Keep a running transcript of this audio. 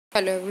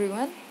Hello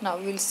everyone. Now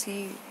we'll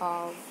see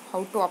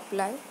how to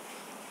apply,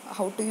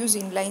 how to use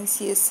inline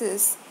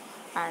CSS,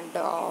 and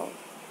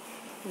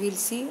we'll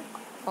see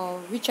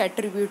which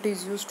attribute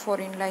is used for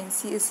inline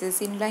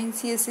CSS. Inline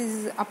CSS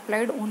is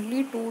applied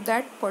only to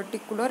that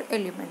particular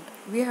element.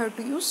 We have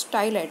to use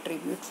style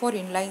attribute for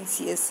inline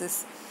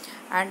CSS,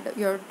 and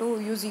you have to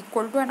use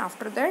equal to, and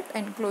after that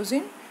enclose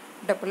in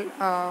double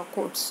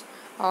quotes.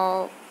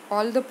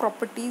 All the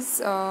properties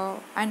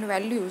and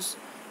values,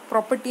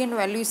 property and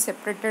value is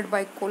separated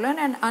by colon,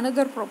 and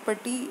another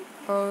property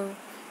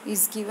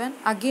is given.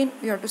 Again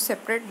you have to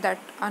separate that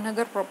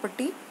another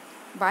property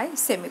by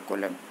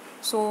semicolon.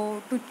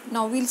 So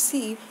now we'll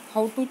see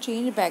how to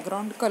change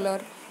background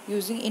color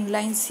using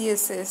inline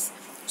CSS.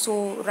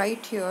 So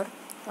right here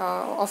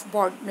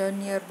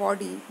near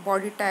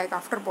body tag,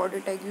 after body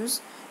tag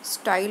use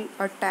style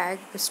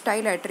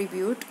style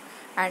attribute,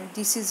 and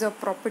this is a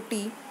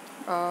property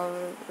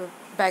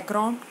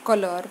background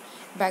color.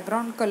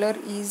 Background color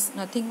is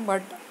nothing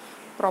but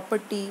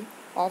property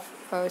of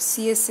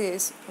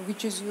CSS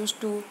which is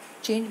used to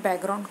change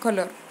background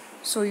color.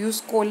 So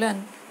use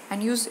colon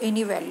and use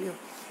any value.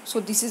 So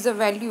this is a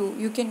value,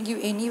 you can give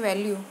any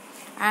value,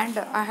 and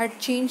I had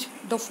changed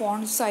the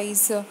font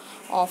size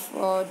of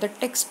the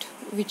text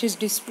which is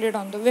displayed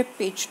on the web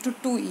page to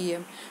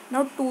 2em.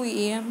 Now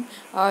 2em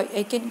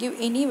I can give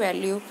any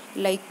value,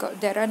 like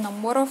there are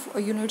number of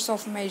units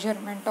of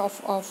measurement of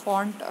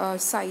font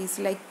size,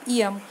 like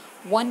em,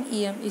 1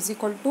 em is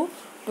equal to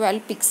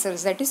 12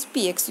 pixels, that is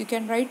px. You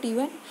can write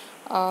even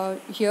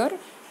here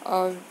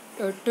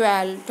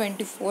 12,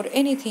 24,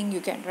 anything you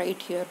can write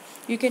here.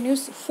 You can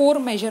use 4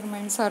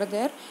 measurements are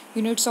there,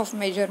 units of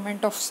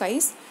measurement of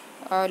size,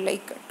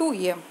 like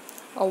 2em.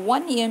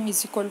 1 em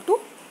is equal to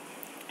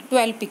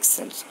 12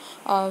 pixels.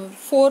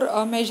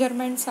 4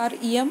 measurements are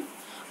em,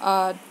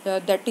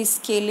 that is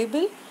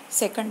scalable.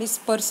 Second is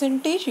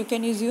percentage, you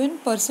can use even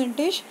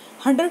percentage.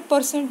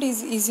 100%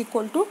 is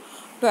equal to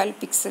 12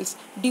 pixels.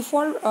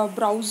 Default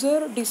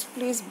browser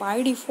displays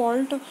by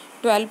default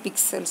 12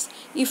 pixels.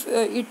 If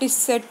it is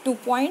set to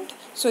point,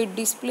 so it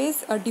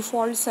displays a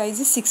default size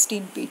is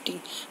 16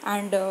 pt,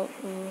 and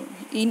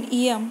in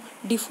em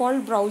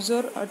default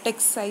browser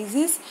text size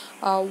is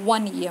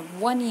 1 em.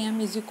 1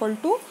 em is equal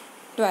to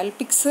 12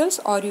 pixels,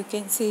 or you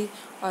can say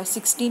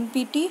 16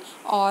 pt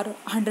or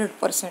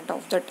 100%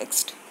 of the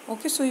text.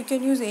 Okay, so you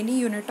can use any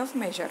unit of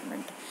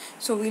measurement.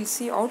 So we'll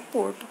see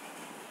output.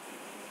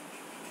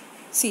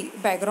 See,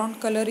 background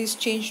color is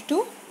changed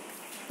to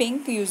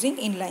pink using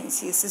inline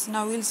CSS.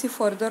 Now we'll see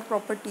further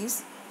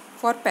properties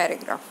for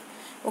paragraph.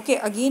 Okay,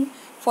 again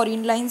for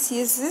inline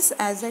CSS,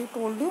 as I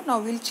told you, now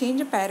we'll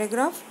change a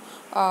paragraph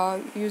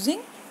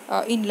using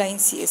inline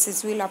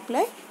CSS. We'll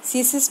apply,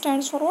 CSS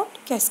stands for what?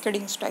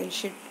 Cascading style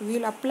sheet.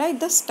 We'll apply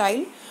the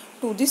style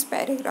to this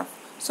paragraph.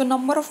 So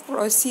number of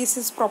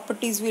CSS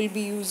properties we'll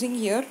be using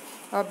here,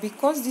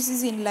 because this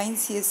is inline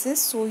CSS,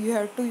 so you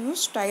have to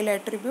use style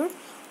attribute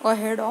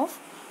ahead of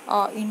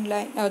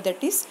inline,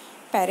 that is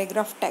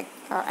paragraph tag,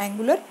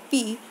 angular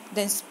p,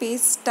 then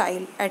space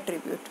style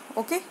attribute.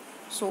 Okay,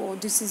 so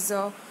this is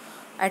a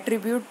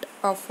attribute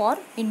for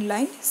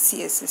inline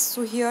CSS.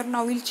 So here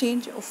now we'll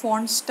change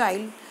font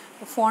style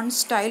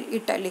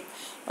italic.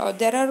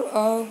 There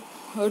are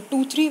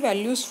 2-3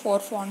 values for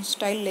font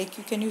style, like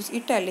you can use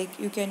italic,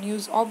 you can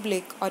use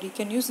oblique, or you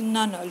can use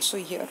none also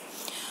here.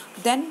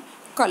 Then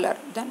color,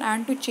 then I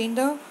want to change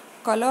the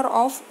color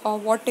of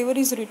whatever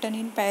is written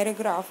in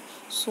paragraph.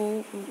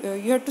 So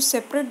you have to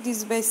separate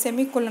this by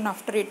semicolon.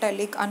 After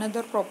italic,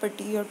 another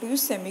property, you have to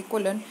use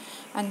semicolon,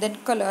 and then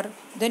color,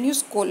 then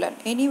use colon.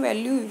 Any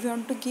value if you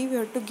want to give, you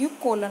have to give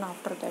colon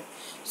after that.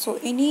 So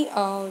any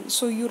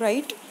so you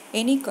write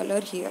any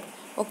color here.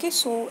 Okay,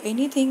 so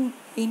anything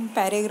in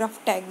paragraph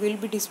tag will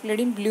be displayed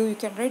in blue, you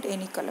can write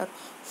any color.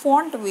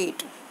 Font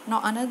weight,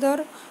 now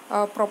another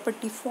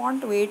property,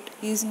 font weight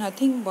is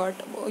nothing but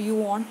you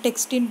want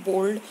text in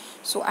bold.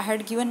 So I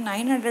had given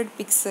 900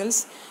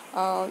 pixels.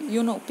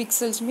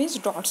 Pixels means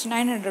dots,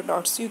 900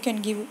 dots. You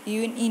can give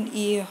even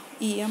in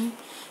em,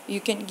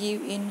 you can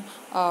give in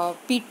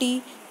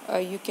pt,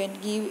 you can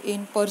give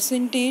in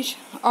percentage,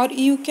 or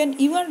you can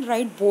even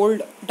write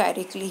bold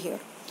directly here.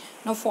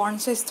 Now font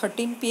size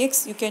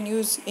 13px, you can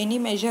use any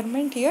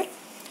measurement here.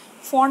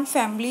 Font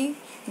family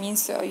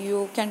means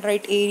you can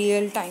write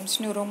Arial,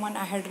 Times New Roman.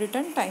 I had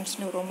written Times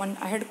New Roman.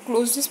 I had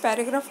closed this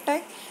paragraph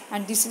tag,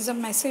 and this is a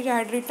message I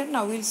had written.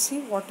 Now we'll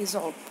see what is the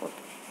output.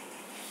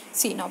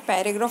 See, now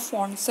paragraph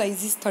font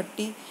size is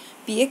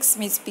 30px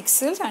means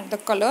pixels, and the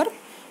color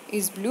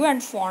is blue,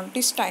 and font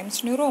is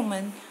Times New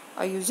Roman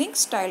using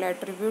style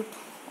attribute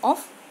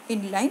of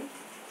inline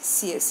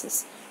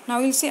CSS.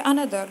 Now we'll see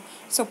another.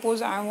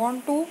 Suppose I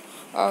want to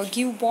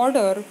give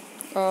border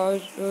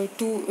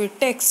to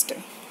text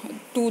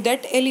to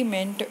that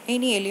element,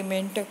 any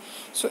element.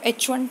 So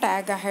h1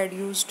 tag I had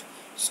used.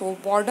 So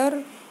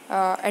border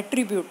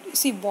attribute,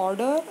 see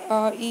border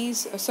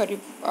is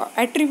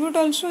attribute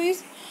also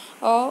is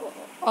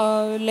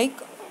like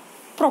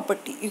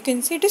property. You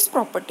can say it is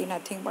property,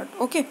 nothing but.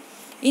 Okay,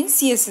 in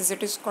CSS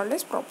it is called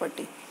as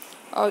property.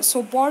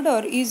 So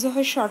border is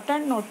a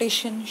shorthand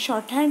notation,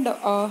 shorthand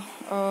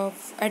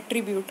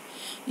attribute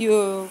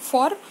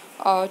for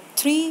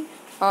three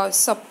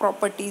sub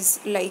properties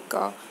like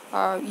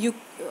you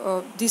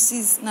this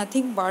is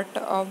nothing but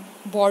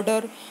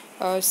border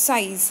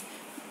size,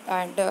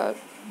 and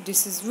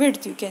this is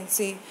width, you can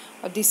say.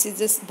 This is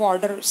this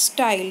border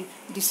style,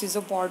 this is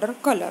a border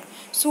color.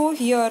 So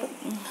here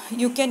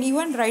you can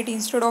even write,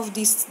 instead of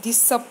this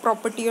sub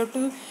property, or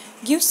to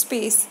give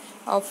space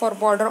for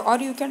border, or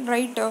you can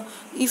write,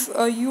 if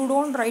you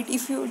don't write,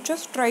 if you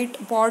just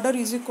write border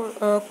is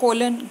equal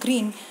colon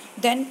green,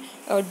 then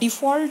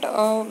default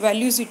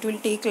values it will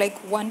take, like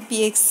 1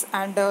 px,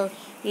 and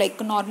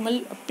like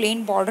normal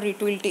plain border it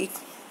will take.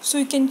 So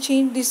you can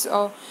change this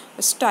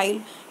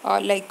style,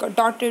 like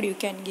dotted you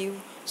can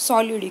give,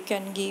 solid you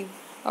can give,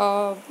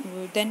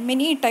 then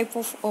many type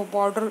of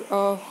border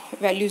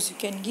values you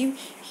can give.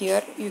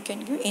 Here you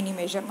can give any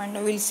measurement.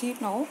 We will see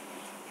it now,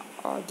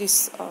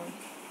 this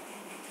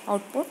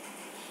output.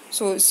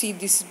 So see,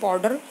 this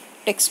border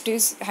text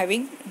is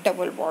having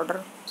double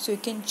border, so you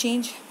can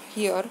change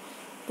here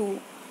to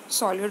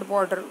solid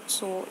border.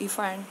 So if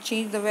I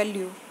change the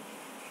value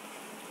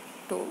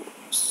to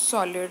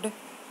solid,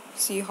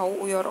 see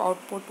how your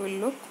output will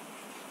look.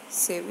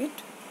 Save it,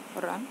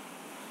 run.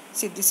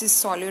 See, this is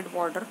solid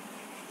border.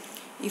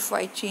 If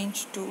I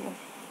change to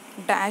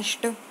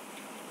dashed,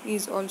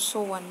 is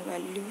also one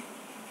value,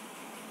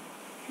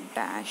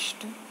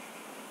 dashed.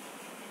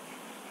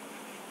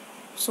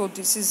 So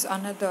this is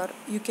another.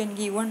 You can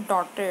give one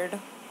dotted.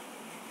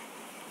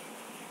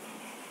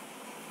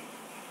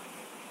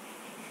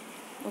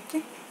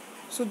 Okay,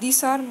 so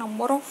these are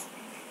number of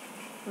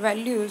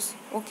values.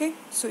 Okay,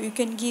 so you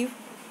can give.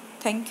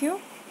 Thank you,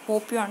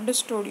 hope you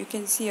understood. You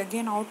can see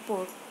again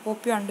output.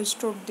 Hope you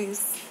understood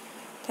this.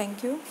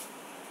 Thank you.